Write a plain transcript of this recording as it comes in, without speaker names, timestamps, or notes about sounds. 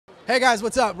Hey guys,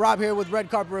 what's up? Rob here with Red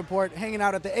Carpet Report, hanging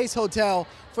out at the Ace Hotel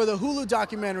for the Hulu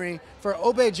documentary for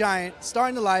Obey Giant,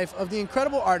 starring the life of the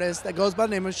incredible artist that goes by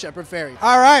the name of Shepard Fairey.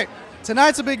 All right,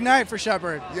 tonight's a big night for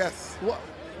Shepard. Yes.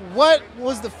 What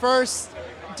was the first,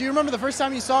 do you remember the first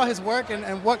time you saw his work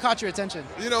and what caught your attention?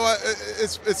 You know what,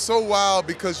 it's so wild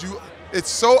because it's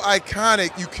so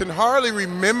iconic, you can hardly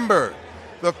remember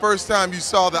the first time you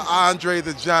saw the Andre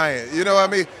the Giant. You know what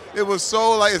I mean? It was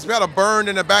so like, it's kind of burned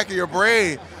in the back of your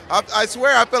brain. I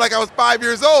swear I feel like I was 5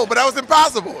 years old, but that was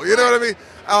impossible. You know what I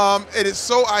mean? It is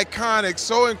so iconic,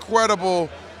 so incredible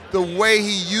the way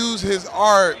he used his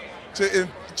art to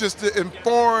just to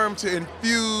inform, to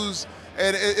infuse,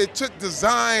 and it took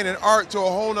design and art to a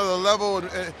whole nother level,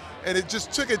 and it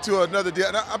just took it to another deal.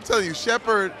 And I'm telling you,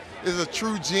 Shepard is a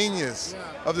true genius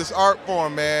of this art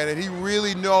form, man, and he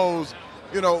really knows,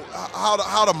 you know,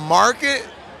 how to market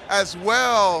as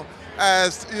well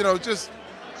as, you know, just,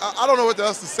 I don't know what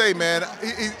else to say, man.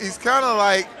 He's kind of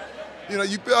like, you know,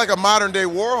 you feel like a modern day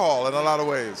Warhol in a lot of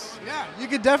ways. Yeah, you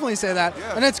could definitely say that.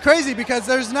 Yeah. And it's crazy because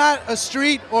there's not a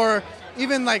street or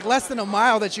even like less than a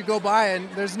mile that you go by and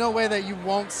there's no way that you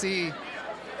won't see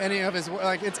any of his work.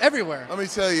 Like, it's everywhere. Let me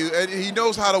tell you, and he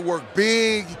knows how to work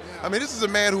big. Yeah. I mean, this is a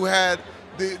man who had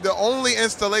the only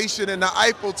installation in the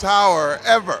Eiffel Tower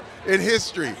ever in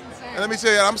history. And let me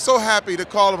tell you, I'm so happy to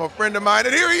call him a friend of mine.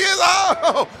 And here he is.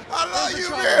 Oh, I love you,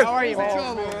 man. How are you,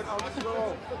 man?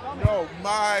 No,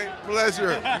 my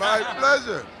pleasure. My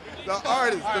pleasure. The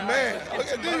artist, the man. Look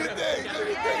at, do your thing. Do your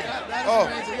thing.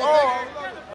 That is amazing. Oh,